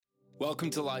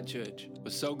Welcome to Light Church. We're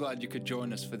so glad you could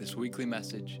join us for this weekly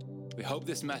message. We hope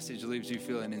this message leaves you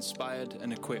feeling inspired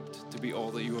and equipped to be all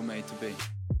that you were made to be.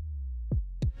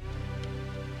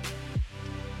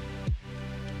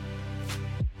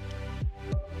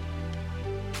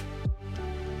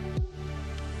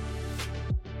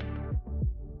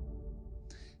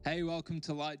 Hey, welcome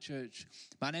to Light Church.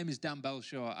 My name is Dan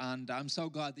Belshaw, and I'm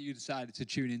so glad that you decided to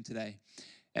tune in today.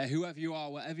 Whoever you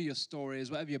are, whatever your story is,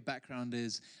 whatever your background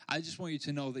is, I just want you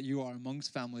to know that you are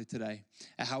amongst family today.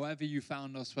 However you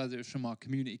found us, whether it's from our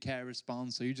community care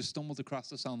response, or you just stumbled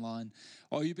across us online,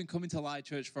 or you've been coming to Light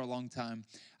Church for a long time,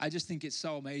 I just think it's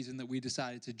so amazing that we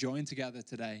decided to join together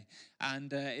today.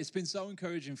 And it's been so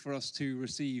encouraging for us to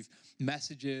receive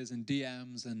messages and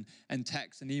DMs and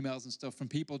texts and emails and stuff from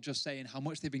people just saying how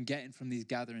much they've been getting from these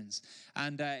gatherings.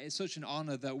 And it's such an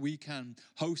honor that we can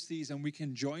host these and we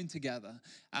can join together.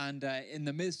 And in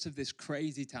the midst of this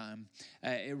crazy time,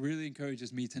 it really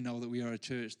encourages me to know that we are a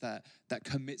church that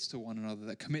commits to one another,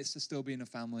 that commits to still being a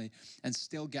family and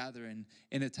still gathering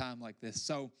in a time like this.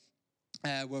 So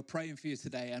we're praying for you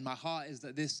today, and my heart is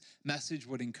that this message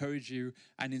would encourage you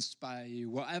and inspire you.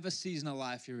 Whatever season of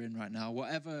life you're in right now,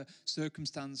 whatever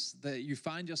circumstance that you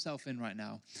find yourself in right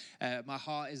now, my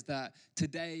heart is that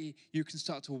today you can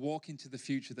start to walk into the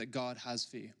future that God has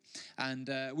for you. And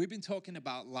we've been talking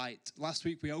about light. Last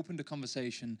week we opened a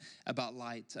conversation about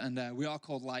light, and we are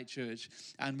called Light Church,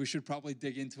 and we should probably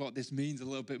dig into what this means a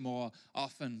little bit more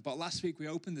often. But last week we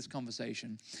opened this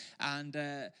conversation,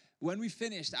 and when we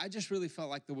finished, I just really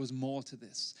felt like there was more to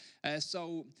this.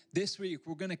 So this week,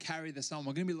 we're going to carry this on.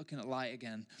 We're going to be looking at light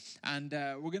again. And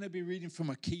we're going to be reading from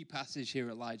a key passage here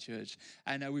at Light Church.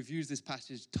 And we've used this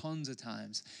passage tons of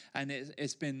times. And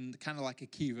it's been kind of like a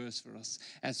key verse for us.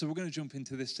 So we're going to jump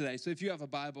into this today. So if you have a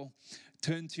Bible,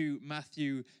 turn to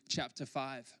Matthew chapter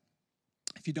 5.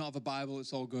 If you don't have a Bible,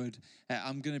 it's all good.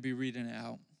 I'm going to be reading it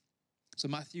out. So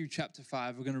Matthew chapter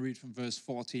 5, we're going to read from verse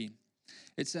 14.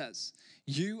 It says,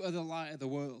 "You are the light of the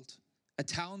world. A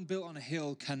town built on a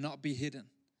hill cannot be hidden.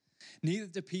 Neither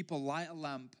do people light a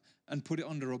lamp and put it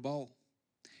under a bowl.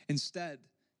 Instead,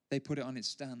 they put it on its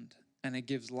stand, and it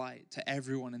gives light to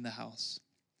everyone in the house."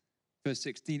 Verse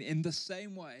 16, "In the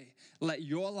same way, let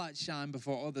your light shine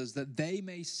before others, that they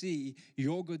may see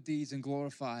your good deeds and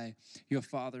glorify your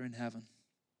Father in heaven."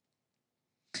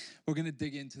 We're going to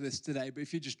dig into this today, but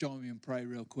if you just join me and pray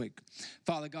real quick.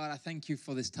 Father God, I thank you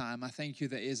for this time. I thank you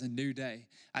that it is a new day.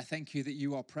 I thank you that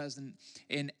you are present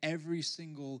in every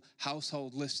single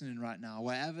household listening right now,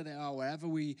 wherever they are, wherever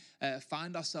we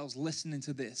find ourselves listening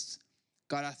to this.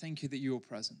 God, I thank you that you are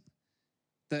present.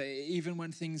 That even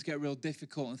when things get real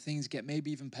difficult and things get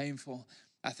maybe even painful,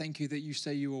 I thank you that you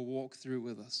say you will walk through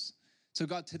with us. So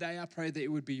God, today I pray that it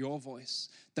would be your voice,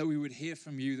 that we would hear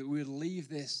from you, that we would leave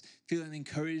this feeling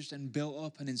encouraged and built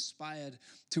up and inspired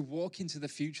to walk into the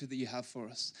future that you have for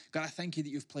us. God, I thank you that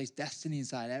you've placed destiny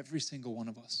inside every single one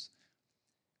of us.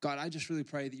 God, I just really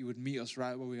pray that you would meet us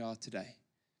right where we are today.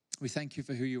 We thank you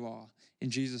for who you are. In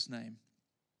Jesus' name,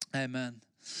 amen.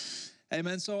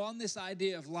 Amen. So on this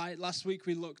idea of light, last week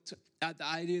we looked at the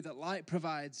idea that light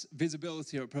provides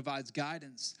visibility or it provides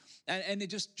guidance. And it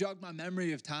just jogged my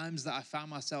memory of times that I found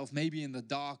myself maybe in the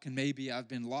dark and maybe I've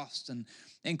been lost, and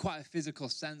in quite a physical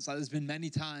sense. Like there's been many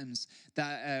times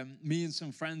that me and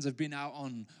some friends have been out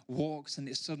on walks and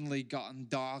it's suddenly gotten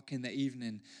dark in the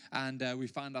evening and we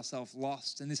find ourselves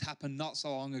lost. And this happened not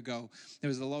so long ago. There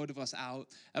was a load of us out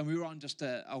and we were on just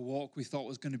a walk we thought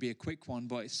was going to be a quick one,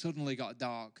 but it suddenly got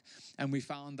dark and we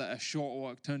found that a short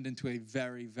walk turned into a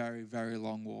very, very, very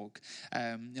long walk.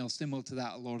 Similar to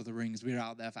that, Lord of the Rings, we were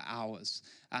out there for hours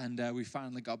and we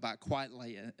finally got back quite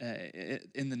late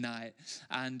in the night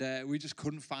and we just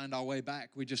couldn't find our way back.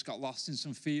 We just got lost in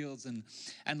some fields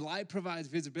and light provides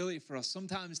visibility for us.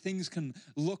 Sometimes things can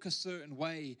look a certain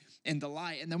way in the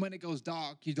light and then when it goes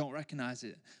dark, you don't recognize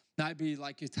it. Might be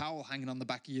like your towel hanging on the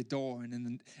back of your door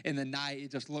and in the night,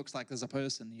 it just looks like there's a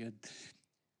person.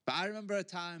 But I remember a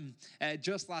time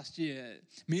just last year,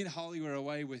 me and Holly were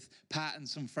away with Pat and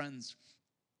some friends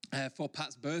for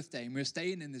Pat's birthday, and we were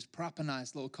staying in this proper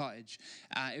nice little cottage.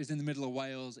 It was in the middle of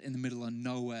Wales, in the middle of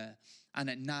nowhere, and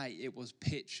at night it was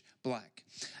pitch black.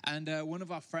 And one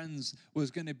of our friends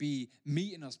was going to be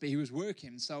meeting us, but he was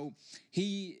working, so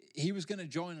he was going to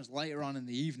join us later on in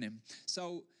the evening.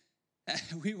 So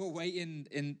we were waiting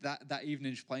in that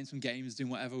evening, just playing some games, doing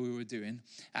whatever we were doing.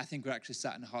 I think we actually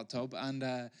sat in a hot tub,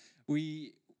 and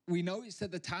we noticed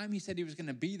at the time he said he was going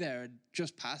to be there had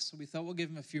just passed, so we thought we'll give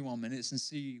him a few more minutes and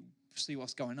see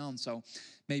what's going on. So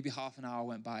maybe half an hour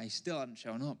went by, he still hadn't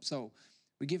shown up. So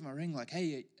we give him a ring like,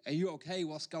 hey, are you okay?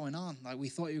 What's going on? Like, we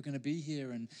thought you were going to be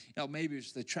here. And, maybe it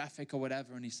was the traffic or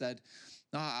whatever. And he said,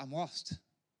 no, I'm lost.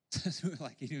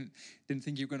 Like, he didn't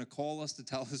think you were going to call us to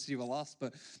tell us you were lost.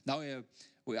 But no,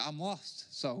 I'm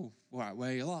lost. So, where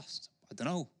are you lost? I don't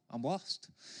know. I'm lost.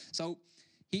 So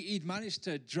he'd managed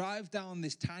to drive down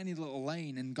this tiny little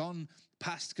lane and gone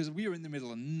past, because we were in the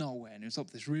middle of nowhere and it was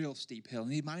up this real steep hill.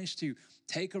 And he managed to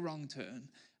take a wrong turn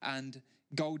and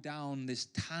go down this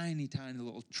tiny, tiny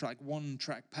little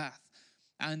one-track path.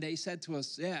 And he said to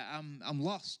us, yeah, I'm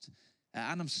lost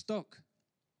and I'm stuck.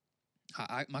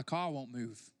 My car won't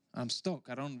move. I'm stuck.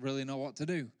 I don't really know what to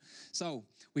do. So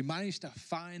we managed to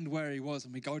find where he was,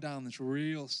 and we go down this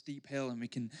real steep hill and we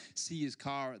can see his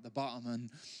car at the bottom. And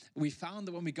we found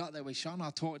that when we got there, we shone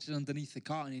our torches underneath the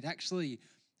car, and he'd actually,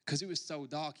 because it was so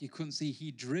dark, you couldn't see,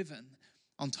 he'd driven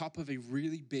on top of a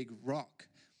really big rock.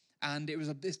 And it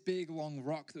was this big, long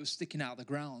rock that was sticking out of the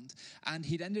ground. And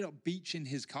he'd ended up beaching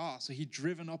his car. So he'd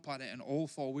driven up on it and all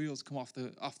four wheels come off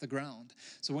the ground.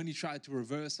 So when he tried to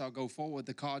reverse or go forward,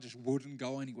 the car just wouldn't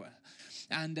go anywhere.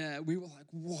 And we were like,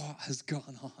 what has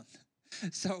gone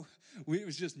on? So it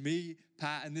was just me,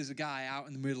 Pat, and there's a guy out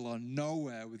in the middle of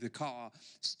nowhere with the car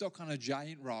stuck on a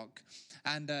giant rock.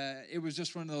 And it was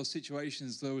just one of those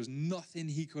situations. There was nothing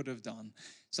he could have done.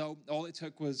 So all it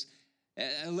took was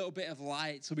a little bit of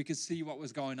light so we could see what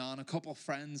was going on, a couple of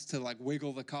friends to like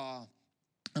wiggle the car,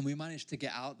 and we managed to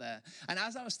get out there. And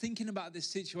as I was thinking about this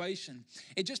situation,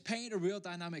 it just painted a real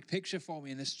dynamic picture for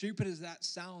me. And as stupid as that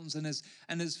sounds, and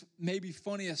as maybe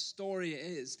funny a story it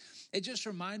is, it just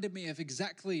reminded me of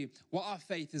exactly what our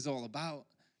faith is all about.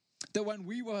 That when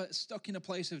we were stuck in a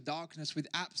place of darkness with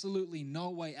absolutely no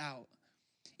way out,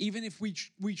 even if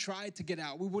we tried to get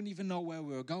out, we wouldn't even know where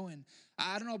we were going.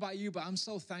 I don't know about you, but I'm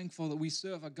so thankful that we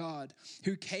serve a God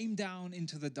who came down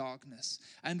into the darkness.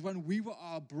 And when we were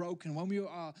all broken, when we were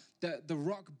all the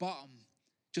rock bottom,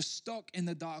 just stuck in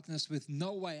the darkness with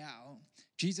no way out,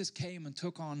 Jesus came and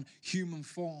took on human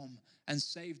form and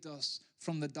saved us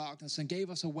from the darkness and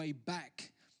gave us a way back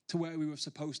to where we were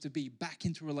supposed to be, back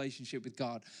into a relationship with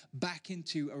God, back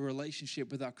into a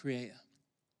relationship with our Creator.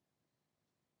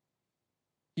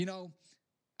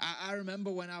 I remember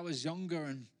when I was younger,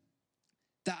 and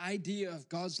the idea of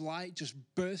God's light just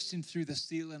bursting through the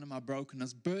ceiling of my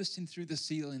brokenness, bursting through the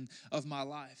ceiling of my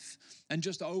life, and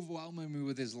just overwhelming me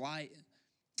with his light.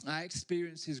 I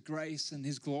experienced his grace and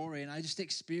his glory, and I just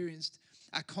experienced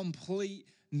a complete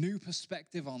new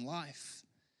perspective on life.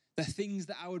 The things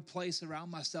that I would place around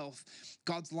myself,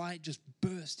 God's light just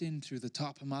burst in through the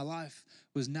top, and my life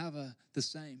was never the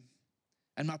same.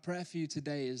 And my prayer for you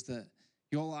today is that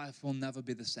your life will never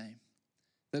be the same.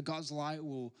 That God's light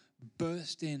will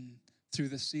burst in through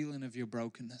the ceiling of your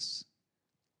brokenness.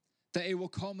 That it will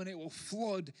come and it will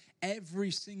flood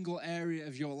every single area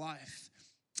of your life,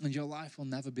 and your life will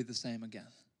never be the same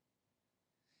again.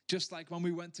 Just like when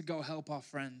we went to go help our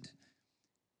friend.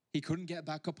 He couldn't get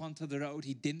back up onto the road.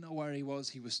 He didn't know where he was.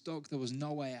 He was stuck. There was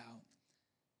no way out.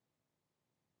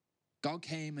 God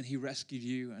came and he rescued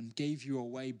you and gave you a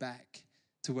way back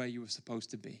to where you were supposed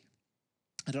to be.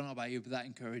 I don't know about you, but that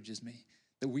encourages me,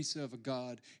 that we serve a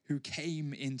God who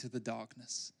came into the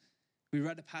darkness. We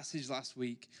read a passage last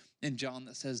week in John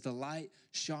that says, the light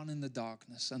shone in the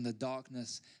darkness, and the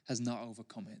darkness has not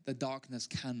overcome it. The darkness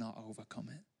cannot overcome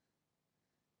it.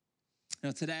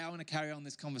 Now, today I want to carry on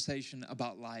this conversation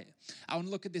about light. I want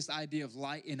to look at this idea of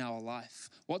light in our life.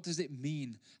 What does it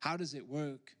mean? How does it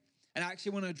work? And I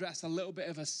actually want to address a little bit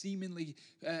of a seeming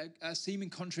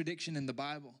contradiction in the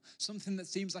Bible, something that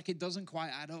seems like it doesn't quite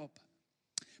add up.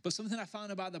 But something I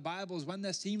found about the Bible is when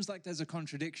there seems like there's a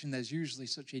contradiction, there's usually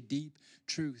such a deep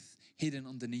truth hidden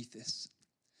underneath this.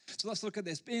 So let's look at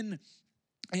this. In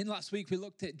last week, we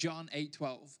looked at John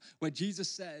 8:12, where Jesus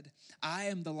said, I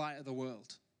am the light of the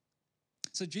world.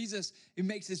 So Jesus, he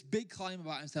makes this big claim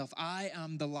about himself. I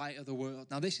am the light of the world.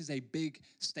 Now, this is a big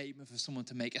statement for someone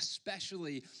to make,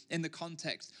 especially in the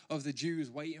context of the Jews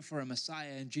waiting for a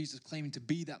Messiah and Jesus claiming to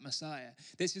be that Messiah.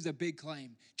 This is a big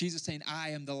claim. Jesus saying, I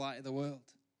am the light of the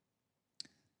world.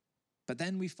 But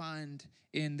then we find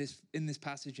in this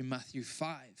passage in Matthew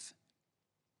 5,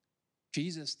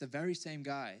 Jesus, the very same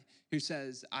guy who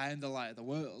says, I am the light of the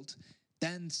world,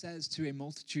 then says to a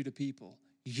multitude of people,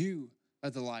 you are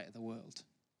the light of the world.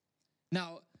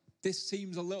 Now, this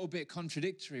seems a little bit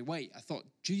contradictory. Wait, I thought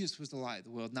Jesus was the light of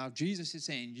the world. Now Jesus is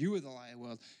saying you are the light of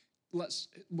the world.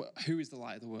 Who is the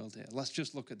light of the world here? Let's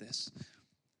just look at this.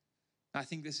 I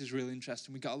think this is really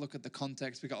interesting. We got to look at the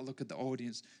context. We got to look at the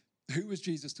audience. Who was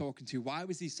Jesus talking to? Why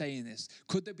was he saying this?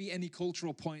 Could there be any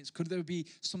cultural points? Could there be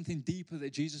something deeper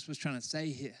that Jesus was trying to say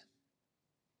here?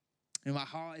 And my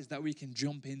heart is that we can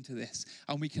jump into this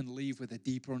and we can leave with a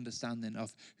deeper understanding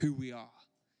of who we are,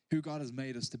 who God has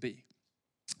made us to be.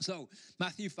 So,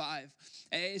 Matthew 5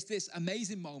 is this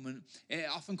amazing moment,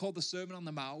 often called the Sermon on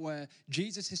the Mount, where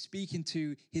Jesus is speaking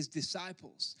to his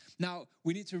disciples. Now,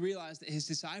 we need to realize that his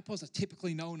disciples are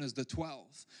typically known as the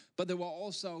 12, but there were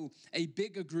also a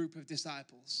bigger group of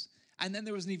disciples. And then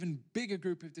there was an even bigger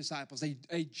group of disciples,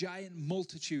 a giant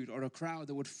multitude or a crowd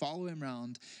that would follow him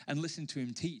around and listen to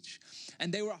him teach.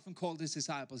 And they were often called his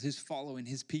disciples, his following,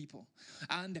 his people.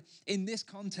 And in this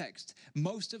context,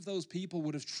 most of those people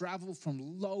would have traveled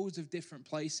from loads of different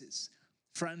places,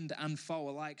 friend and foe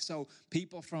alike. So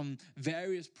people from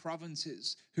various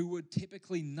provinces who would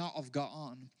typically not have got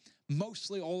on.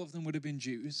 Mostly all of them would have been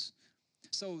Jews.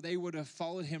 So they would have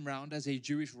followed him around as a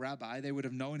Jewish rabbi. They would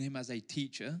have known him as a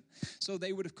teacher. So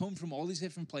they would have come from all these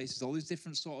different places, all these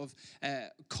different sort of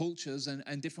cultures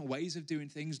and different ways of doing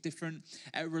things, different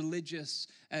religious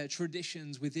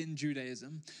traditions within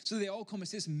Judaism. So they all come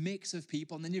as this mix of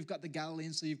people. And then you've got the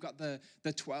Galileans, so you've got the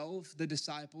 12, the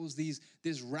disciples,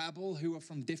 this rabble who are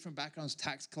from different backgrounds,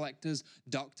 tax collectors,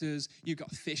 doctors, you've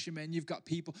got fishermen, you've got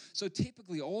people. So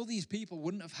typically all these people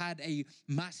wouldn't have had a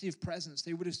massive presence.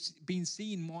 They would have been seen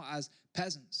more as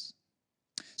peasants.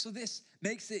 So this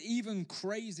makes it even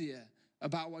crazier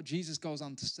about what Jesus goes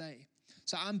on to say.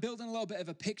 So I'm building a little bit of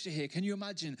a picture here. Can you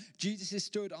imagine? Jesus is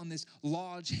stood on this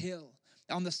large hill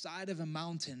on the side of a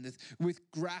mountain with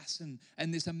grass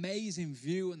and this amazing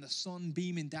view and the sun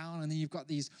beaming down. And then you've got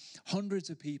these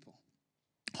hundreds of people,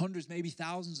 hundreds, maybe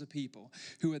thousands of people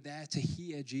who are there to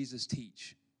hear Jesus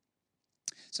teach.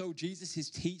 So Jesus is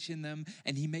teaching them,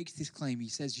 and he makes this claim. He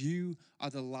says, "You are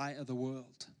the light of the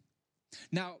world."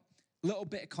 Now, a little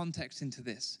bit of context into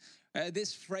this.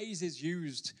 This phrase is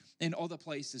used in other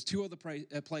places, two other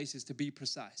places to be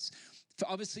precise.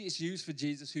 Obviously, it's used for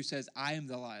Jesus, who says, "I am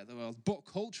the light of the world." But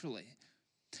culturally,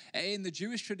 in the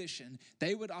Jewish tradition,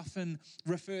 they would often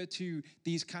refer to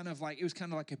these kind of like, it was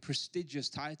kind of like a prestigious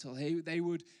title. They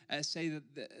would say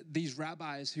that these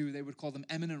rabbis, who they would call them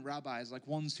eminent rabbis, like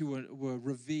ones who were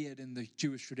revered in the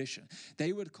Jewish tradition,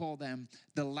 they would call them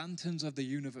the lanterns of the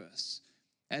universe.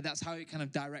 That's how it kind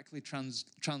of directly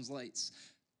translates.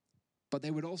 But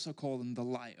they would also call them the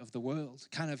light of the world,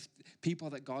 kind of people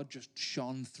that God just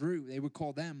shone through. They would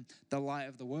call them the light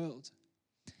of the world.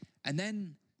 And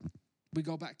then we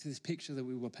go back to this picture that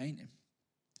we were painting.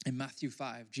 In Matthew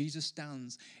 5, Jesus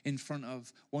stands in front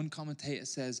of, one commentator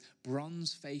says,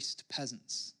 bronze-faced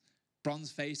peasants.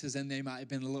 Bronze-faced as in they might have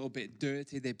been a little bit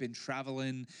dirty. They've been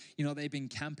traveling. They've been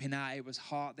camping out. It was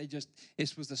hot.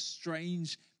 This was a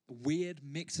strange, weird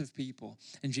mix of people.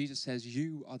 And Jesus says,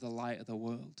 "You are the light of the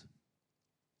world."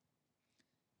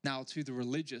 Now, to the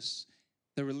religious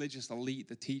elite,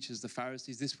 the teachers, the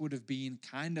Pharisees, this would have been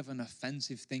kind of an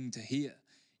offensive thing to hear.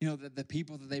 The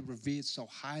people that they revered so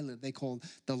highly, they called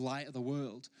the light of the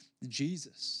world.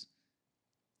 Jesus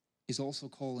is also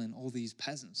calling all these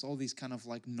peasants, all these kind of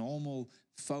like normal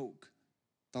folk,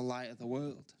 the light of the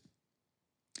world.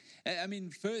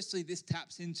 Firstly, this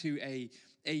taps into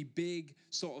a big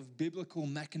sort of biblical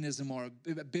mechanism or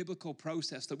a biblical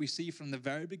process that we see from the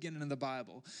very beginning of the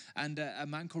Bible. And a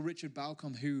man called Richard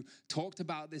Balcom, who talked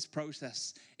about this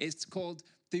process, it's called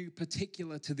the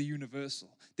particular to the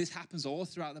universal. This happens all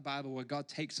throughout the Bible, where God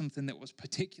takes something that was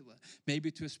particular, maybe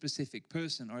to a specific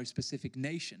person or a specific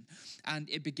nation, and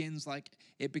it begins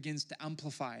to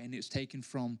amplify, and it's taken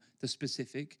from the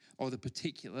specific or the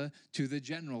particular to the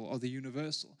general or the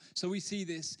universal. So we see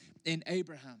this in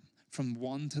Abraham, from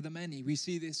one to the many. We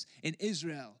see this in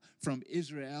Israel, from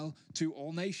Israel to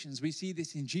all nations. We see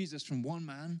this in Jesus, from one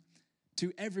man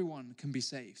to everyone can be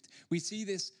saved. We see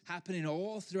this happening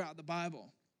all throughout the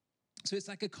Bible. So it's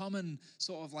like a common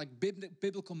sort of like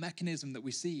biblical mechanism that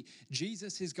we see.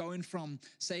 Jesus is going from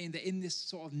saying that in this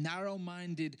sort of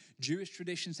narrow-minded Jewish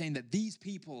tradition, saying that these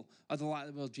people are the light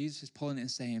of the world. Jesus is pulling it and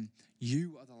saying,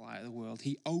 "You are the light of the world."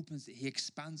 He opens it, he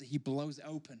expands it, he blows it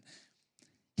open.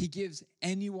 He gives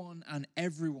anyone and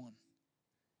everyone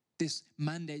this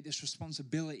mandate, this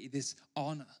responsibility, this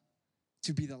honor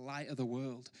to be the light of the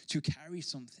world, to carry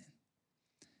something,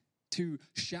 to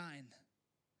shine.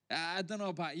 I don't know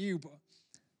about you,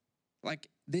 but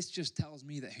this just tells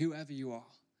me that whoever you are,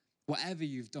 whatever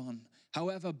you've done,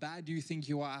 however bad you think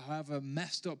you are, however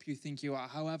messed up you think you are,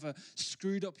 however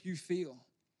screwed up you feel,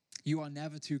 you are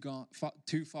never too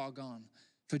far gone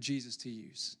for Jesus to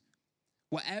use.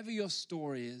 Whatever your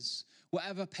story is,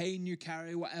 whatever pain you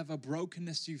carry, whatever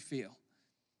brokenness you feel,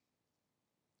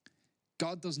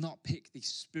 God does not pick the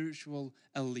spiritual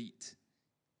elite.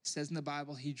 It says in the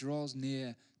Bible, he draws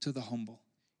near to the humble.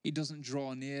 He doesn't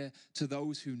draw near to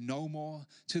those who know more,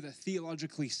 to the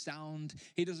theologically sound.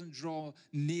 He doesn't draw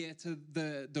near to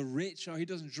the rich, or he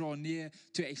doesn't draw near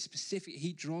to a specific.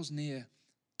 He draws near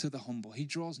to the humble. He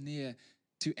draws near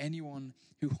to anyone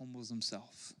who humbles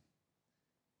himself.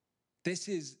 This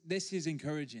is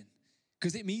encouraging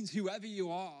because it means whoever you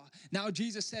are. Now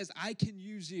Jesus says, I can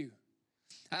use you.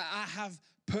 I have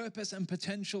purpose and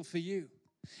potential for you.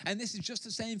 And this is just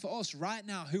the same for us right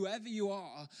now. Whoever you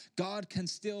are, God can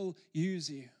still use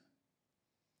you.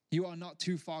 You are not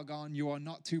too far gone. You are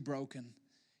not too broken.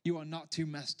 You are not too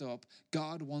messed up.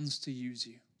 God wants to use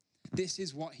you. This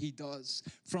is what he does,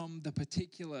 from the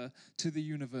particular to the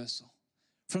universal,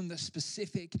 from the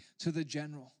specific to the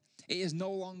general. It is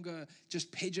no longer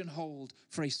just pigeonholed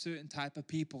for a certain type of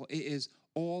people. It is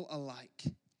all alike.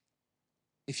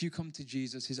 If you come to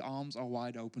Jesus, his arms are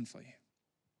wide open for you.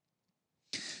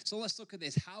 So let's look at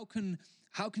this. How can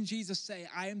Jesus say,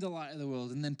 I am the light of the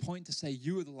world, and then point to say,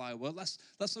 you are the light of the world?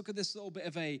 Let's look at this little bit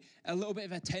of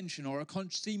a tension or a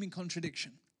seeming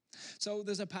contradiction. So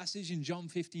there's a passage in John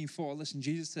 15:4. Listen,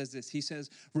 Jesus says this. He says,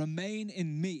 remain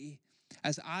in me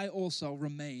as I also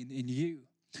remain in you.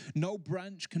 No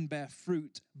branch can bear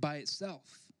fruit by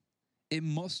itself. It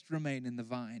must remain in the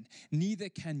vine. Neither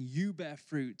can you bear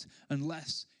fruit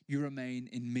unless you remain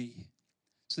in me.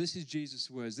 So this is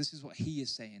Jesus' words. This is what he is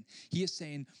saying. He is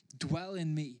saying, dwell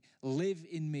in me, live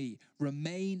in me,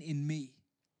 remain in me,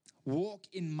 walk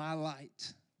in my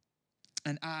light,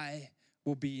 and I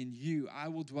will be in you. I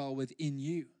will dwell within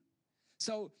you.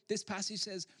 So this passage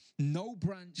says, no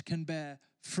branch can bear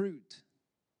fruit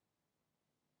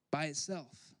by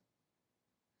itself.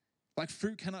 Like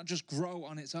fruit cannot just grow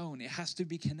on its own. It has to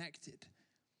be connected.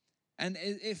 And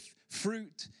if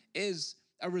fruit is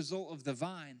a result of the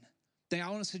vine, then I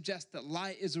want to suggest that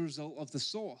light is a result of the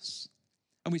source.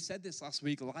 And we said this last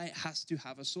week, light has to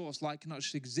have a source. Light cannot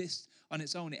just exist on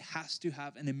its own. It has to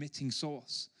have an emitting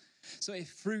source. So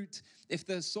if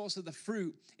the source of the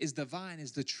fruit is the vine,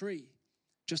 is the tree,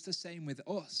 just the same with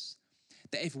us,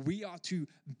 that if we are to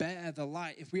bear the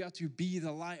light, if we are to be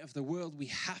the light of the world, we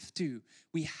have to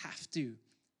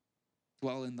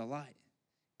dwell in the light.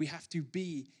 We have to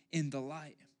be in the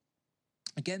light.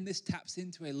 Again, this taps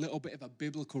into a little bit of a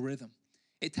biblical rhythm.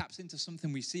 It taps into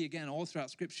something we see again all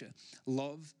throughout Scripture.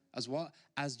 Love as what?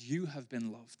 As you have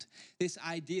been loved. This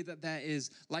idea that there is,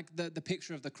 like the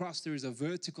picture of the cross, there is a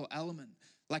vertical element,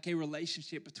 like a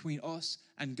relationship between us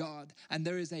and God. And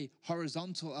there is a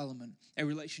horizontal element, a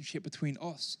relationship between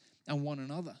us and one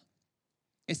another.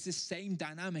 It's this same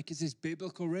dynamic. It's this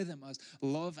biblical rhythm as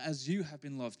love as you have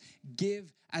been loved.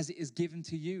 Give as it is given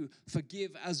to you.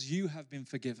 Forgive as you have been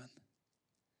forgiven.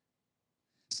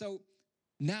 So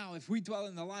now, if we dwell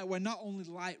in the light, we're not only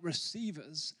light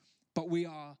receivers, but we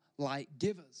are light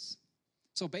givers.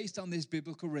 So based on this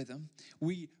biblical rhythm,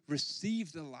 we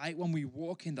receive the light when we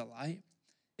walk in the light.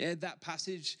 That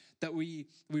passage that we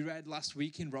read last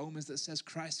week in Romans that says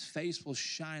Christ's face will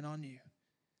shine on you.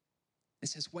 It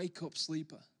says, wake up,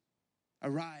 sleeper.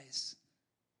 Arise.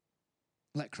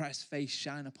 Let Christ's face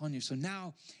shine upon you. So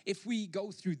now, if we go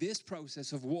through this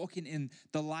process of walking in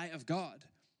the light of God,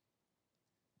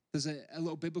 there's a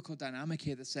little biblical dynamic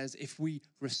here that says if we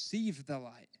receive the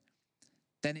light,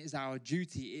 then it is our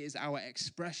duty, it is our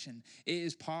expression, it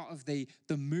is part of the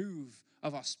move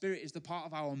of our spirit, it is the part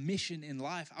of our mission in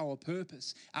life, our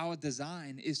purpose, our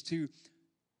design is to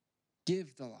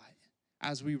give the light.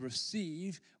 As we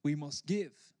receive, we must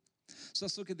give. So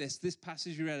let's look at this. This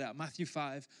passage we read out, Matthew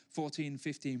 5, 14,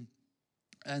 15,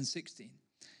 and 16.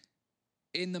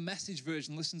 In the Message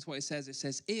version, listen to what it says. It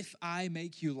says, if I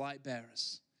make you light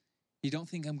bearers, you don't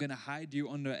think I'm going to hide you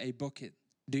under a bucket,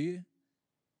 do you?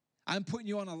 I'm putting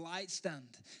you on a light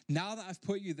stand. Now that I've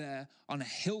put you there on a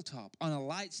hilltop, on a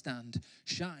light stand,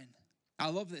 shine. I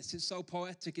love this. It's so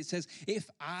poetic. It says, if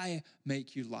I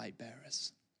make you light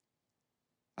bearers.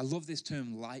 I love this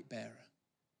term, light bearer.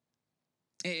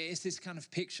 It's this kind of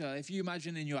picture. If you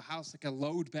imagine in your house like a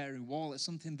load-bearing wall, it's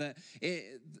something that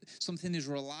something is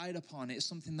relied upon. It's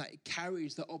something that it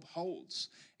carries, that upholds.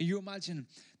 And you imagine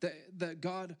that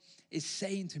God is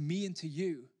saying to me and to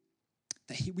you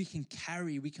that we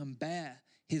can bear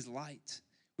his light.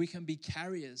 We can be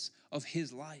carriers of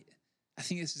his light. I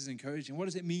think this is encouraging. What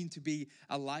does it mean to be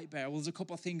a light bearer? Well, there's a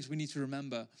couple of things we need to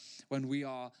remember when we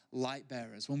are light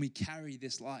bearers, when we carry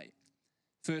this light.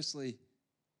 Firstly,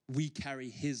 we carry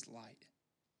his light.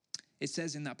 It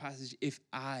says in that passage, if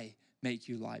I make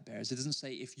you light bearers. It doesn't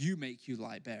say if you make you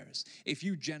light bearers, if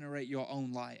you generate your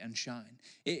own light and shine,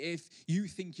 if you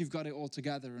think you've got it all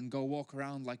together and go walk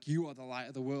around like you are the light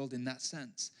of the world in that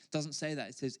sense. It doesn't say that.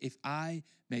 It says if I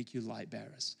make you light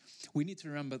bearers. We need to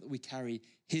remember that we carry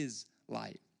his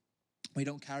light. We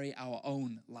don't carry our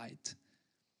own light.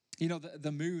 You know,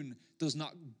 the moon does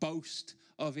not boast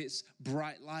of its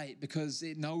bright light because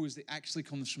it knows it actually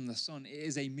comes from the sun. It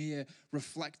is a mere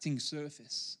reflecting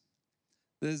surface.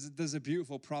 There's a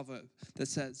beautiful proverb that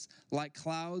says, like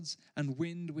clouds and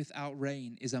wind without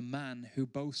rain is a man who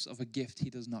boasts of a gift he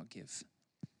does not give.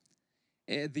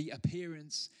 The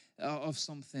appearance of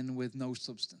something with no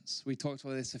substance. We talked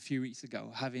about this a few weeks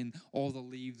ago, having all the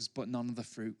leaves but none of the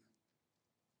fruit.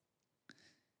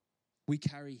 We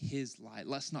carry his light.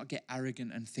 Let's not get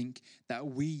arrogant and think that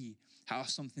we have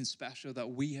something special, that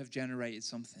we have generated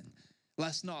something.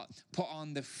 Let's not put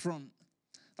on the front,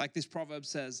 like this proverb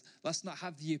says, let's not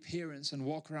have the appearance and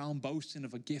walk around boasting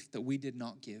of a gift that we did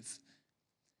not give.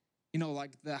 You know,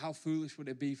 like how foolish would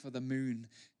it be for the moon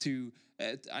to,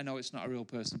 I know it's not a real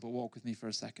person, but walk with me for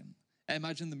a second.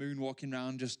 Imagine the moon walking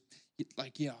around just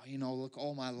like, yeah, you know, look,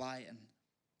 all my light, and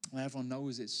everyone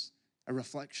knows it's a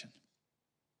reflection.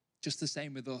 Just the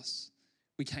same with us.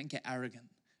 We can't get arrogant.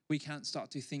 We can't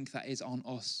start to think that is on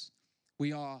us.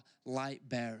 We are light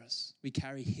bearers. We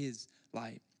carry his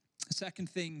light. The second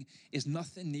thing is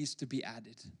nothing needs to be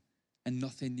added and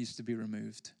nothing needs to be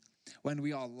removed. When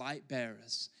we are light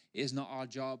bearers, it is not our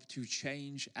job to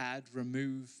change, add,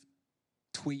 remove,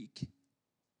 tweak.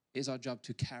 It is our job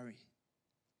to carry.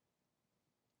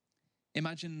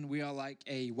 Imagine we are like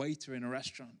a waiter in a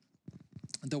restaurant.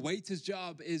 The waiter's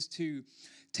job is to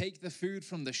take the food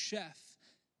from the chef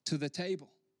to the table.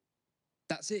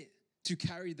 That's it. To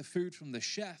carry the food from the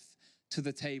chef to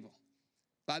the table.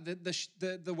 Like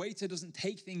the waiter doesn't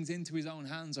take things into his own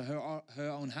hands or her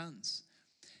own hands.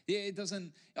 It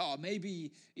doesn't,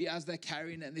 maybe as they're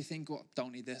carrying it and they think, oh,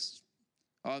 don't need this.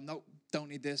 Oh, no, don't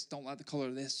need this. Don't like the color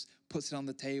of this. Puts it on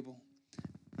the table.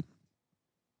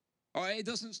 Or it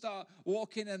doesn't start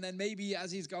walking and then maybe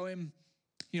as he's going,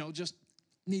 just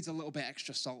needs a little bit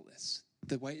extra salt this.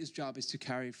 The waiter's job is to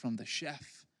carry from the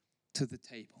chef to the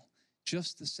table.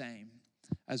 Just the same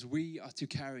as we are to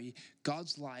carry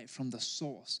God's light from the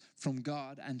source, from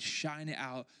God, and shine it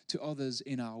out to others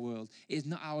in our world. It is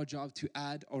not our job to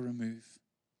add or remove.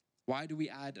 Why do we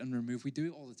add and remove? We do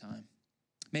it all the time.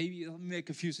 Maybe let me make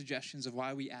a few suggestions of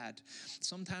why we add.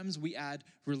 Sometimes we add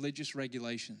religious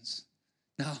regulations.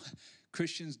 Now,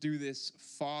 Christians do this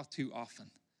far too often.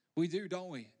 We do, don't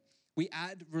we? We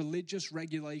add religious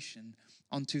regulation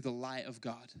onto the light of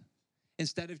God.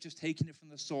 Instead of just taking it from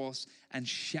the source and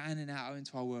shining out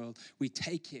into our world, we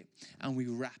take it and we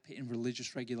wrap it in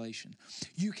religious regulation.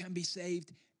 You can be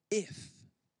saved if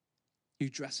you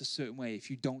dress a certain way,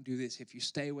 if you don't do this, if you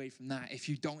stay away from that, if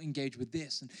you don't engage with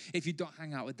this, and if you don't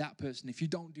hang out with that person, if you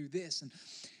don't do this, and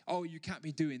you can't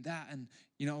be doing that. And,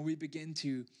 we begin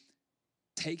to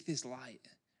take this light,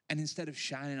 and instead of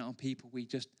shining it on people, we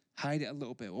just hide it a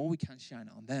little bit, or we can't shine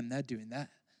it on them. They're doing that.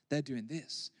 They're doing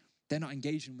this. They're not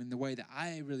engaging in the way that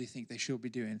I really think they should be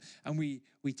doing. And we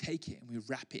take it and we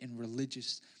wrap it in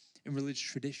religious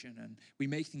tradition, and we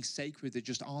make things sacred that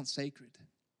just aren't sacred.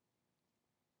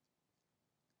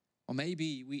 Or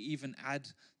maybe we even add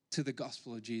to the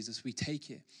gospel of Jesus. We take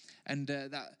it, and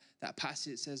that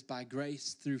passage says, by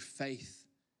grace through faith,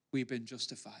 we've been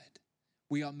justified.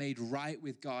 We are made right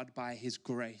with God by his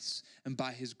grace, and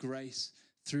by his grace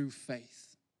through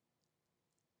faith.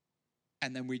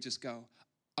 And then we just go,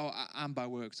 I'm by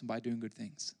works and by doing good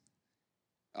things.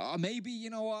 Or maybe,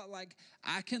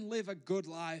 I can live a good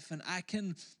life and I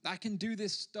can do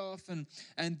this stuff and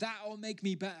that will make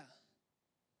me better.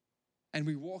 And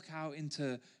we walk out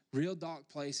into real dark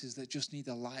places that just need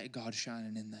the light of God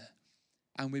shining in there.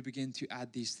 And we begin to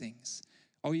add these things.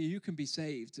 Oh yeah, you can be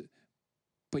saved,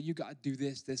 but you got to do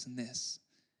this, this, and this.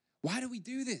 Why do we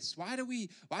do this? Why do we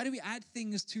add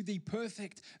things to the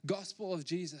perfect gospel of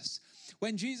Jesus?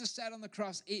 When Jesus said on the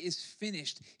cross, it is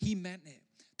finished, he meant it.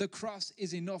 The cross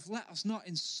is enough. Let us not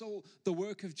insult the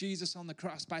work of Jesus on the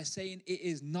cross by saying it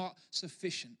is not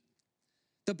sufficient.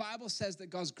 The Bible says that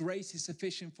God's grace is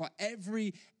sufficient for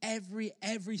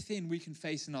everything we can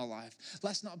face in our life.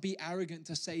 Let's not be arrogant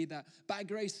to say that by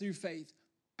grace through faith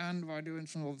and by doing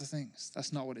some other things.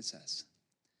 That's not what it says.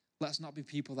 Let's not be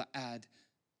people that add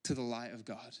to the light of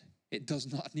God. It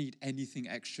does not need anything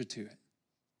extra to it.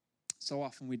 So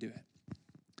often we do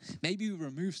it. Maybe we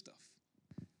remove stuff.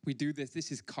 We do this.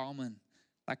 This is common.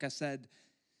 Like I said,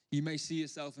 you may see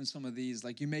yourself in some of these.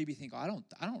 Like you maybe think, I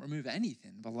don't remove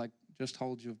anything. But Just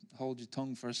hold your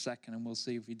tongue for a second and we'll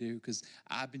see if we do, because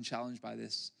I've been challenged by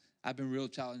this. I've been real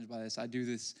challenged by this. I do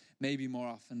this maybe more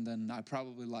often than I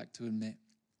probably like to admit.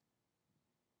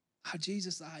 How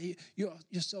Jesus,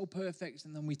 you're so perfect,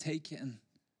 and then we take it and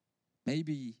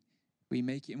maybe we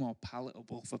make it more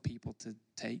palatable for people to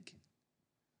take.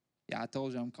 Yeah, I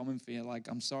told you I'm coming for you. Like,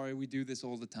 I'm sorry we do this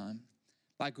all the time.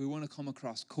 Like, we want to come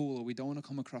across cool, or we don't want to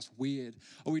come across weird,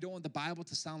 or we don't want the Bible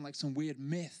to sound like some weird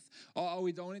myth, or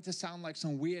we don't want it to sound like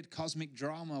some weird cosmic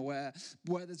drama where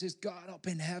there's this God up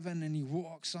in heaven and he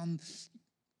walks on.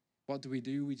 What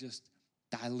do? We just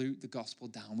dilute the gospel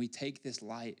down. We take this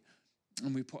light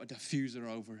and we put a diffuser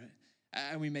over it,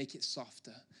 and we make it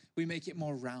softer. We make it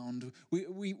more round.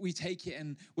 We take it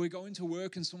and we're going to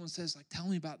work and someone says, like, tell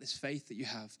me about this faith that you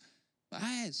have.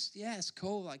 It's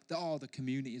cool. Like, the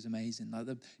community is amazing.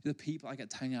 Like, the people I get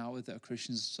to hang out with that are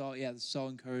Christians, they're so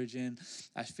encouraging.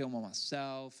 I feel more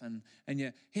myself. And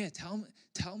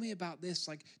tell me about this.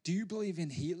 Like, do you believe in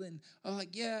healing? Oh,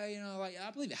 like, yeah, like, I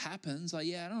believe it happens. Like,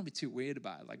 yeah, I don't want to be too weird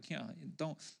about it. Like,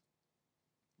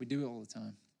 we do it all the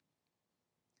time.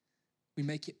 We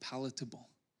make it palatable.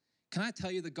 Can I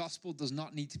tell you, the gospel does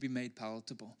not need to be made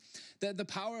palatable. The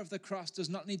power of the cross does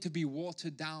not need to be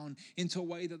watered down into a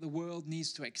way that the world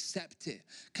needs to accept it.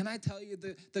 Can I tell you,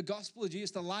 the gospel of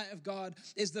Jesus, the light of God,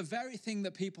 is the very thing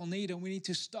that people need, and we need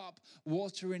to stop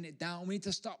watering it down. We need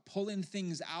to stop pulling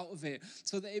things out of it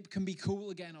so that it can be cool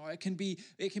again, or it can be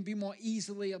more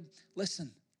easily.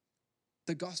 Listen,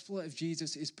 the gospel of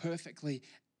Jesus is perfectly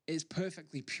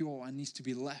pure and needs to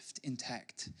be left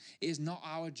intact. It is not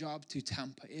our job to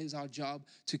tamper. It is our job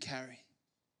to carry.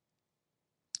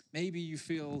 Maybe you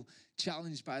feel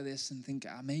challenged by this and think,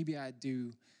 maybe I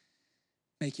do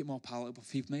make it more palatable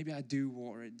for people. Maybe I do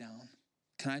water it down.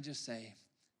 Can I just say,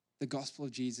 the gospel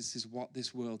of Jesus is what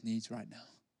this world needs right now.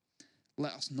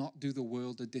 Let us not do the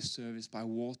world a disservice by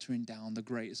watering down the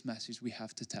greatest message we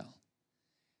have to tell,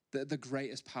 the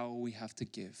greatest power we have to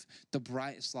give, the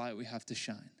brightest light we have to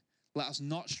shine. Let us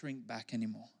not shrink back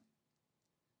anymore.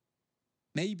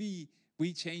 Maybe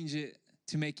we change it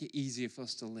to make it easier for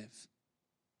us to live.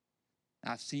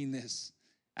 I've seen this.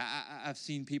 I've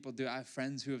seen people do it. I have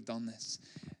friends who have done this,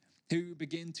 who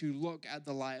begin to look at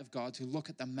the light of God, to look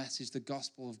at the message, the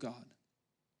gospel of God,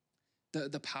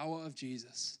 the power of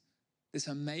Jesus, this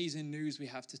amazing news we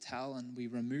have to tell, and we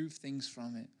remove things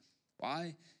from it.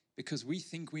 Why? Because we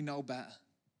think we know better.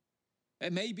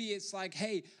 And maybe it's like,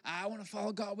 hey, I want to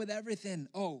follow God with everything.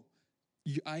 Oh,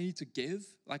 I need to give?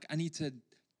 Like, it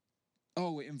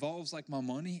involves like my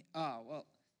money? Oh, well,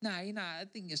 I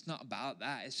think it's not about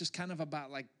that. It's just kind of about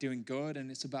like doing good,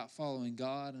 and it's about following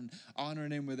God and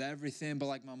honoring him with everything. But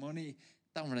like my money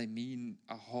don't really mean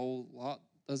a whole lot,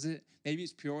 does it? Maybe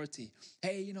it's purity.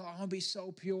 Hey, I want to be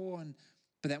so pure.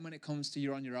 But then when it comes to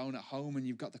you're on your own at home and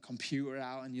you've got the computer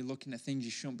out and you're looking at things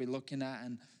you shouldn't be looking at,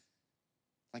 and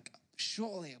like,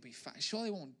 surely it'll be fine. Surely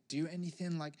it won't do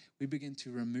anything. Like, we begin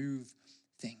to remove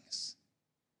things.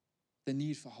 The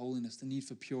need for holiness, the need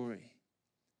for purity,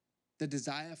 the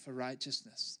desire for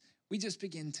righteousness. We just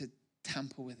begin to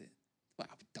tamper with it. Well,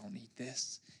 we don't need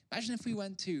this. Imagine if we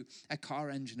went to a car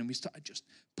engine and we started just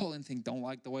pulling things. Don't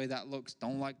like the way that looks.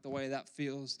 Don't like the way that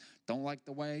feels. Don't like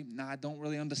the way, I don't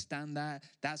really understand that.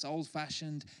 That's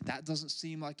old-fashioned. That doesn't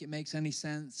seem like it makes any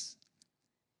sense.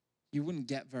 You wouldn't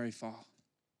get very far.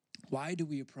 Why do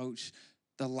we approach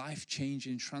the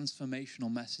life-changing,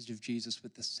 transformational message of Jesus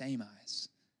with the same eyes?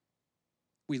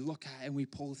 We look at it and we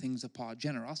pull things apart.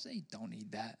 Generosity, don't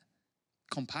need that.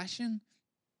 Compassion,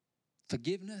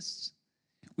 forgiveness,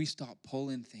 we start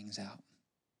pulling things out.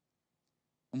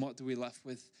 And what do we left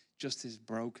with? Just this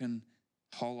broken,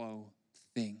 hollow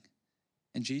thing.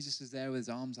 And Jesus is there with his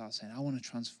arms out saying, I want to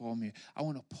transform you. I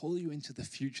want to pull you into the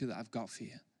future that I've got for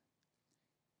you.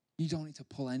 You don't need to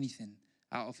pull anything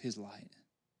out of his light.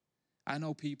 I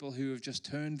know people who have just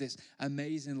turned this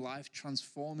amazing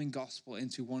life-transforming gospel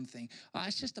into one thing.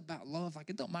 It's just about love. Like,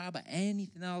 it don't matter about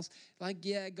anything else. Like,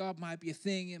 yeah, God might be a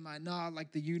thing. It might not.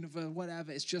 Like, the universe,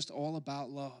 whatever. It's just all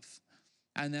about love.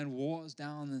 And then waters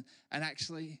down. And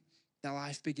actually, their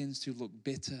life begins to look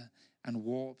bitter and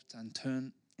warped and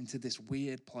turn into this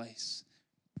weird place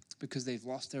because they've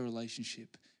lost their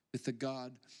relationship with the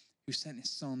God who sent his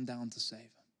son down to save them.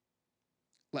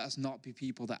 Let us not be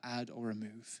people that add or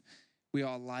remove. We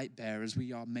are light bearers.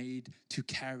 We are made to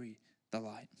carry the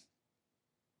light.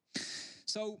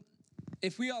 So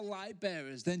if we are light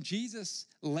bearers, then Jesus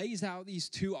lays out these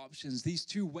two options, these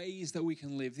two ways that we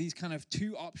can live, these kind of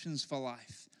two options for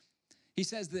life. He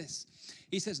says this.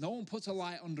 He says, no one puts a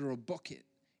light under a bucket.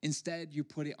 Instead, you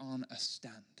put it on a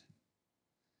stand.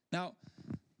 Now,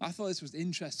 I thought this was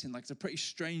interesting. Like, it's a pretty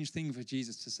strange thing for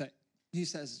Jesus to say. He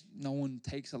says, no one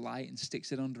takes a light and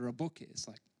sticks it under a bucket. It's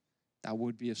like, that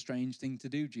would be a strange thing to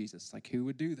do, Jesus. Like, who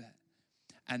would do that?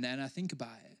 And then I think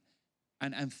about it.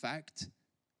 And in fact,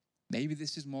 maybe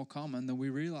this is more common than we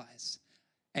realize.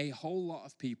 A whole lot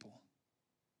of people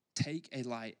take a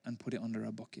light and put it under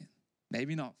a bucket.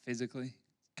 Maybe not physically,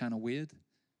 kind of weird.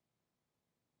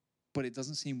 But it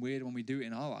doesn't seem weird when we do it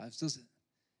in our lives, does it?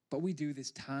 But we do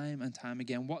this time and time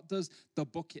again. What does the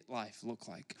bucket life look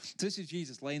like? So this is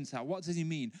Jesus laying this out. What does he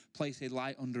mean, place a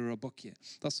light under a bucket?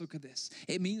 Let's look at this.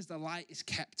 It means the light is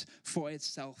kept for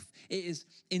itself. It is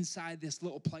inside this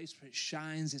little place where it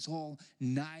shines. It's all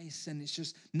nice and it's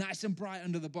just nice and bright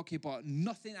under the bucket, but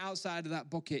nothing outside of that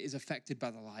bucket is affected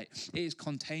by the light. It is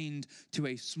contained to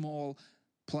a small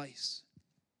place.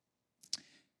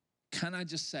 Can I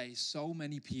just say, so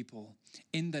many people,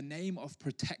 in the name of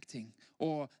protecting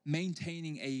or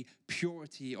maintaining a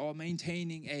purity or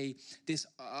maintaining this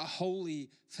holy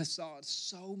facade,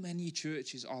 so many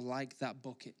churches are like that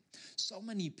bucket. So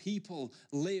many people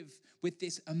live with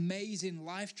this amazing,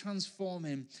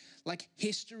 life-transforming, like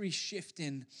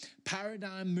history-shifting,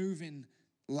 paradigm-moving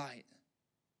light,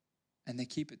 and they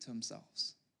keep it to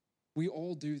themselves. We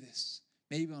all do this.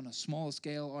 Maybe on a small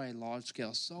scale or a large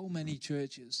scale. So many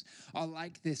churches are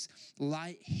like this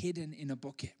light hidden in a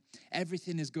bucket.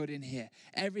 Everything is good in here.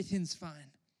 Everything's fine.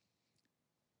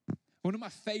 One of my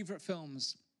favorite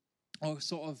films, or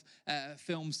sort of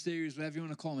film series, whatever you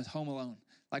want to call them, is Home Alone.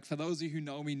 Like, for those of you who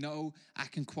know me, know I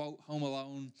can quote Home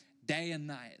Alone day and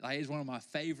night. Like, it's one of my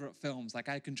favorite films. Like,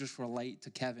 I can just relate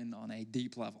to Kevin on a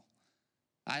deep level.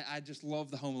 I just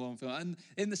love the Home Alone film. And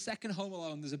in the second Home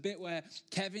Alone, there's a bit where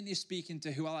Kevin is speaking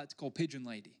to who I like to call Pigeon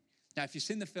Lady. Now, if you've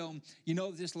seen the film, you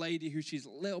know this lady who she's a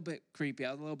little bit creepy.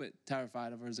 I was a little bit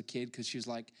terrified of her as a kid because she's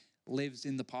like, lives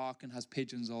in the park and has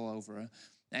pigeons all over her.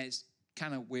 And it's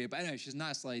kind of weird. But anyway, she's a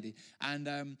nice lady.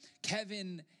 And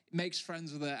Kevin makes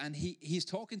friends with her, and he's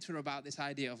talking to her about this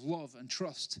idea of love and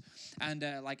trust, and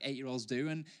like 8-year-olds do.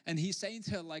 And he's saying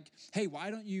to her, like, hey,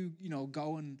 why don't you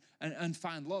go and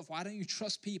find love? Why don't you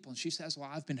trust people? And she says, well,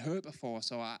 I've been hurt before,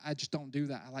 so I just don't do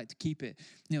that. I like to keep it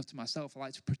to myself. I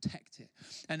like to protect it.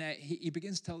 And he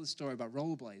begins to tell the story about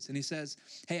rollerblades. And he says,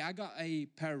 hey, I got a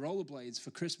pair of rollerblades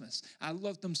for Christmas. I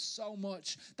loved them so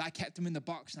much that I kept them in the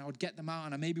box, and I would get them out,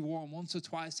 and I maybe wore them once or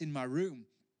twice in my room.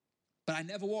 But I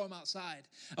never wore them outside.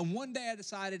 And one day I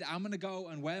decided I'm going to go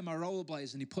and wear my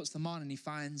rollerblades. And he puts them on and he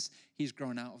finds he's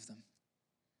grown out of them.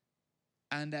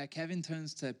 And Kevin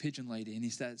turns to Pigeon Lady and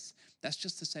he says, that's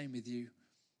just the same with you.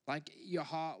 Like, your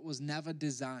heart was never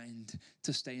designed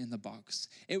to stay in the box.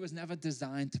 It was never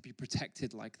designed to be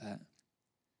protected like that.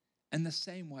 In the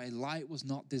same way, light was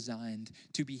not designed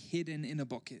to be hidden in a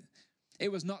bucket.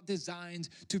 It was not designed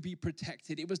to be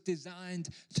protected. It was designed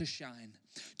to shine.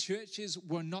 Churches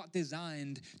were not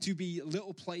designed to be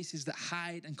little places that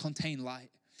hide and contain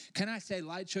light. Can I say,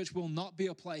 Light Church will not be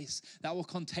a place that will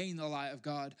contain the light of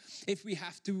God. If we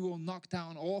have to, we will knock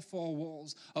down all 4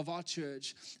 walls of our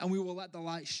church, and we will let the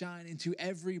light shine into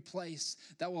every place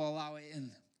that will allow it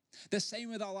in. The same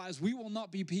with our lives. We will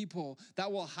not be people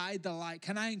that will hide the light.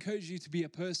 Can I encourage you to be a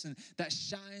person that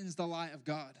shines the light of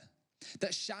God?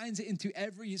 That shines it into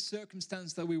every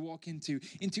circumstance that we walk into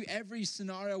every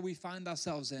scenario we find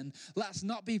ourselves in. Let's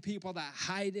not be people that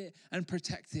hide it and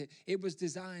protect it. It was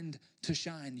designed to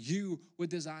shine. You were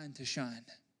designed to shine.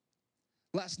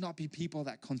 Let's not be people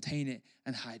that contain it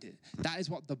and hide it. That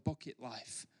is what the bucket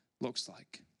life looks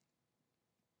like.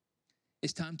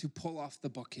 It's time to pull off the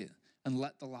bucket and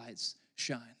let the lights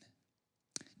shine.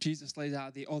 Jesus lays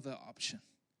out the other option,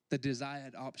 the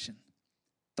desired option,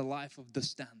 the life of the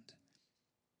stand.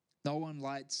 No one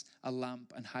lights a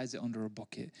lamp and hides it under a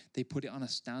bucket. They put it on a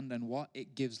stand, and what?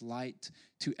 It gives light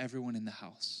to everyone in the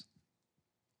house.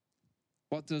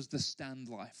 What does the stand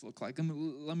life look like?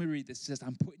 Let me read this. It says,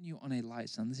 I'm putting you on a light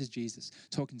stand. This is Jesus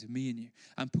talking to me and you.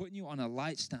 I'm putting you on a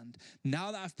light stand.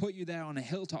 Now that I've put you there on a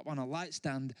hilltop, on a light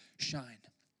stand, shine.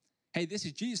 Hey, this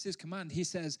is Jesus' command. He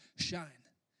says, shine.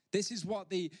 This is what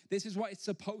it's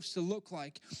supposed to look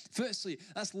like. Firstly,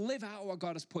 let's live out what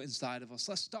God has put inside of us.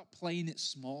 Let's stop playing it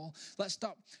small. Let's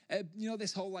stop,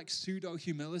 this whole like pseudo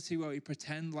humility where we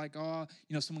pretend like,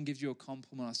 someone gives you a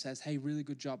compliment or says, hey, really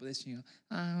good job at this. And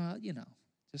you go,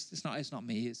 it's not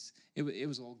me. It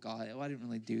was all God. I didn't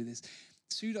really do this.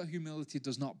 Pseudo humility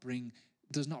does not bring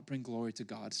glory to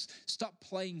God. Stop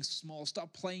playing small.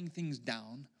 Stop playing things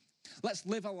down. Let's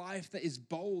live a life that is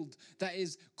bold, that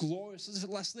is glorious.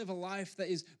 Let's live a life that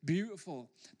is beautiful,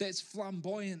 that is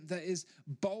flamboyant, that is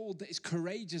bold, that is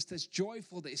courageous, that's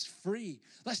joyful, that is free.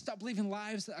 Let's stop living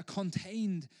lives that are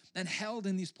contained and held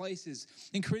in these places.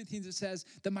 In Corinthians, it says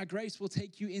that my grace will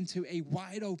take you into a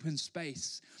wide open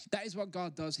space. That is what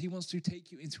God does. He wants to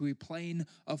take you into a plane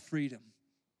of freedom.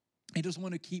 He doesn't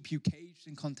want to keep you caged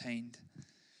and contained.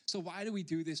 So why do we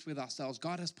do this with ourselves?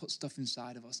 God has put stuff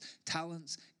inside of us,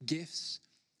 talents, gifts.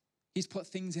 He's put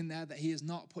things in there that he has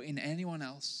not put in anyone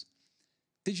else.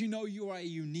 Did you know you are a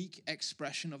unique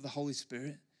expression of the Holy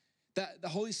Spirit? That the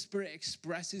Holy Spirit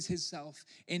expresses himself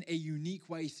in a unique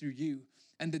way through you.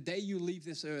 And the day you leave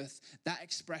this earth, that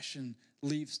expression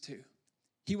leaves too.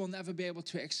 He will never be able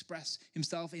to express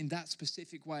himself in that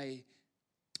specific way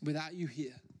without you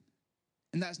here.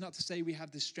 And that's not to say we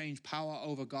have this strange power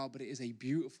over God, but it is a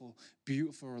beautiful,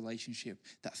 beautiful relationship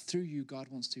that through you, God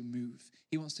wants to move.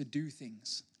 He wants to do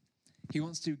things. He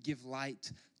wants to give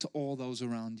light to all those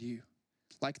around you,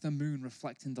 like the moon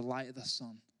reflecting the light of the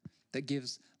sun that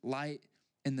gives light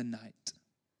in the night.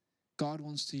 God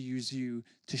wants to use you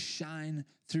to shine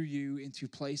through you into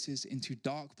places, into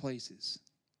dark places.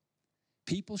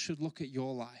 People should look at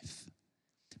your life.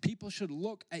 People should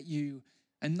look at you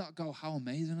and not go, how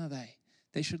amazing are they?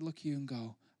 They should look at you and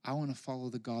go, I want to follow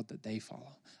the God that they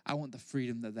follow. I want the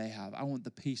freedom that they have. I want the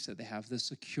peace that they have, the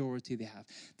security they have,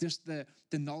 just the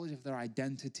knowledge of their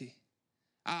identity.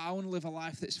 I want to live a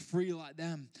life that's free like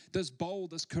them, that's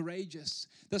bold, that's courageous,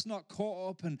 that's not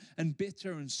caught up and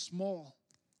bitter and small.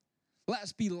 Let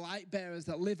us be light bearers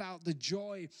that live out the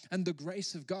joy and the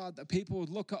grace of God, that people would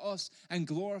look at us and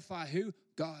glorify who?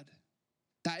 God.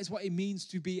 That is what it means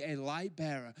to be a light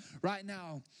bearer. Right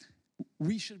now,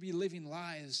 we should be living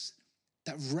lives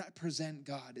that represent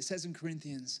God. It says in 2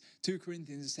 Corinthians,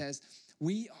 it says,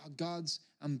 we are God's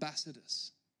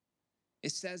ambassadors.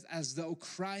 It says, as though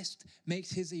Christ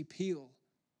makes his appeal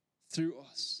through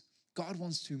us. God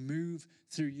wants to move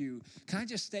through you. Can I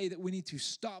just say that we need to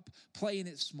stop playing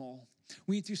it small?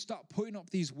 We need to stop putting up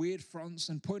these weird fronts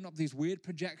and putting up these weird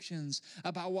projections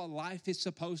about what life is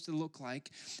supposed to look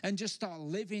like and just start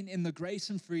living in the grace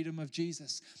and freedom of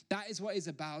Jesus. That is what it's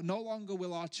about. No longer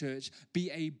will our church be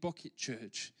a bucket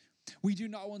church. We do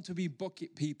not want to be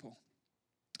bucket people.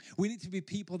 We need to be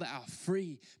people that are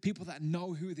free, people that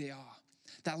know who they are,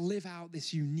 that live out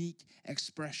this unique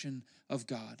expression of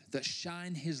God, that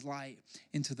shine his light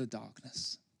into the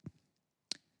darkness.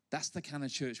 That's the kind of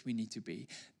church we need to be.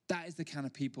 That is the kind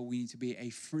of people we need to be, a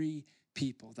free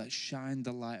people that shine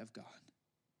the light of God.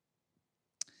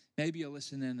 Maybe you're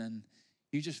listening and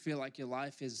you just feel like your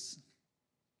life is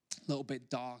a little bit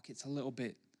dark. It's a little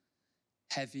bit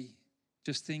heavy.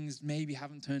 Just things maybe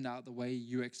haven't turned out the way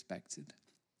you expected.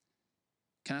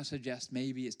 Can I suggest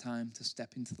maybe it's time to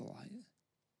step into the light?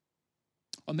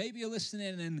 Or maybe you're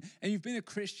listening and you've been a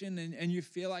Christian and you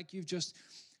feel like you've just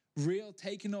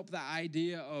taken up that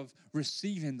idea of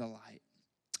receiving the light.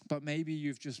 But maybe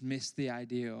you've just missed the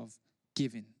idea of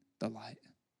giving the light.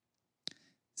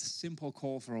 It's a simple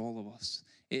call for all of us.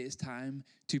 It is time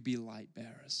to be light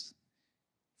bearers.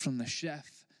 From the chef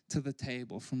to the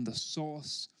table, from the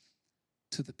source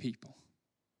to the people.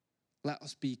 Let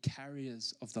us be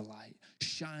carriers of the light,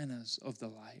 shiners of the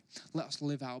light. Let us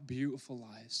live out beautiful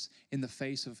lives in the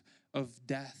face of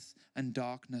death and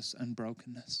darkness and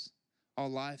brokenness. Our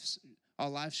lives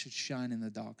should shine in the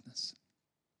darkness.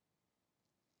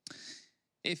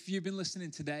 If you've been listening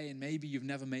today and maybe you've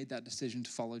never made that decision to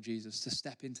follow Jesus, to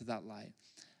step into that light,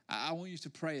 I want you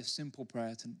to pray a simple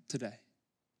prayer today.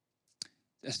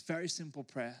 A very simple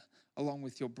prayer, along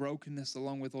with your brokenness,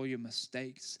 along with all your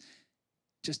mistakes.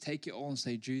 Just take it all and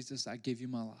say, Jesus, I give you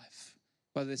my life.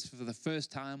 Whether it's for the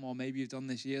first time or maybe you've done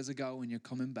this years ago and you're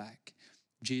coming back.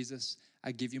 Jesus,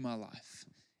 I give you my life.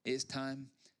 It's time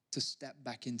to step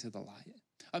back into the light.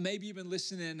 Or maybe you've been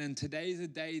listening and today's the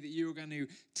day that you're going to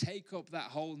take up that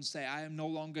hold and say, I am no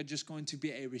longer just going to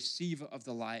be a receiver of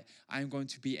the light. I am going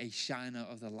to be a shiner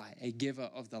of the light, a giver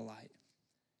of the light.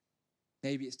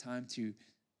 Maybe it's time to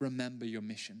remember your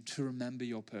mission, to remember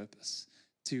your purpose,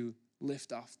 to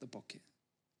lift off the bucket,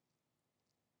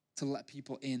 to let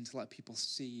people in, to let people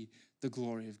see the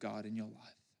glory of God in your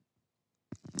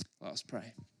life. Let us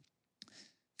pray.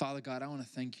 Father God, I want to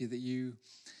thank you that you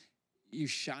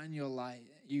shine your light.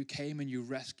 You came and you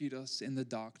rescued us in the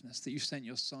darkness, that you sent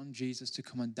your son, Jesus, to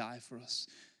come and die for us,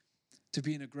 to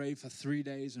be in a grave for 3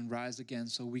 days and rise again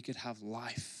so we could have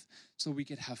life, so we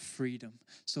could have freedom,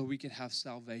 so we could have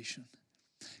salvation.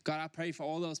 God, I pray for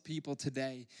all those people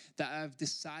today that have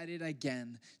decided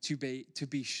again to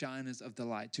be shiners of the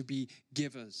light, to be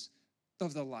givers,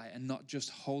 of the light and not just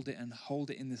hold it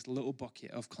in this little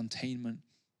bucket of containment,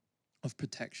 of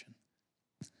protection.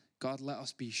 God, let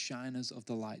us be shiners of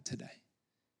the light today.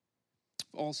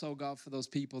 Also, God, for those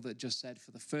people that just said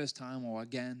for the first time or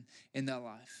again in their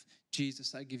life,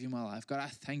 Jesus, I give you my life. God, I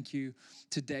thank you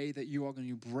today that you are going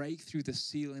to break through the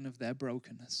ceiling of their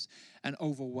brokenness and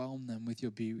overwhelm them with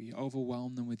your beauty,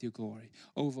 overwhelm them with your glory,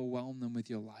 overwhelm them with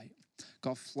your light.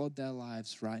 God, flood their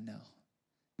lives right now.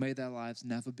 May their lives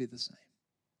never be the same.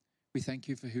 We thank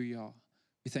you for who you are.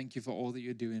 We thank you for all that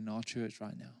you're doing in our church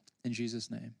right now. In Jesus'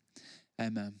 name,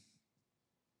 amen.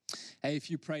 Hey,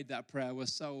 if you prayed that prayer, we're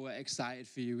so excited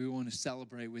for you. We want to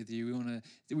celebrate with you.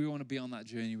 We want to be on that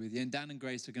journey with you. And Dan and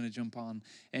Grace are going to jump on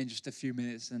in just a few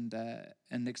minutes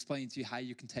and explain to you how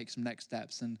you can take some next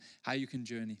steps and how you can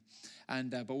journey.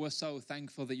 But we're so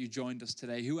thankful that you joined us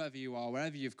today, whoever you are,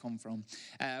 wherever you've come from.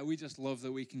 We just love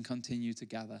that we can continue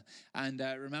together. And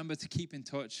remember to keep in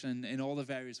touch and in all the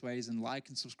various ways and like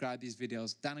and subscribe these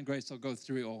videos. Dan and Grace will go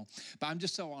through it all. But I'm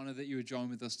just so honored that you would join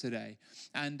with us today.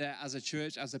 And as a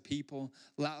church, as a people,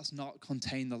 let us not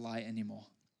contain the light anymore.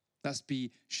 Let's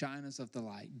be shiners of the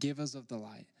light, givers of the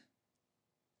light.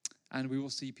 And we will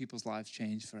see people's lives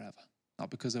change forever. Not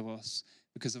because of us,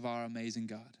 because of our amazing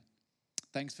God.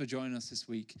 Thanks for joining us this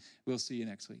week. We'll see you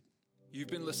next week. You've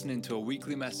been listening to a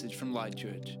weekly message from Light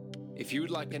Church. If you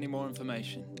would like any more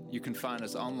information, you can find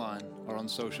us online or on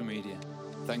social media.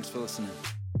 Thanks for listening.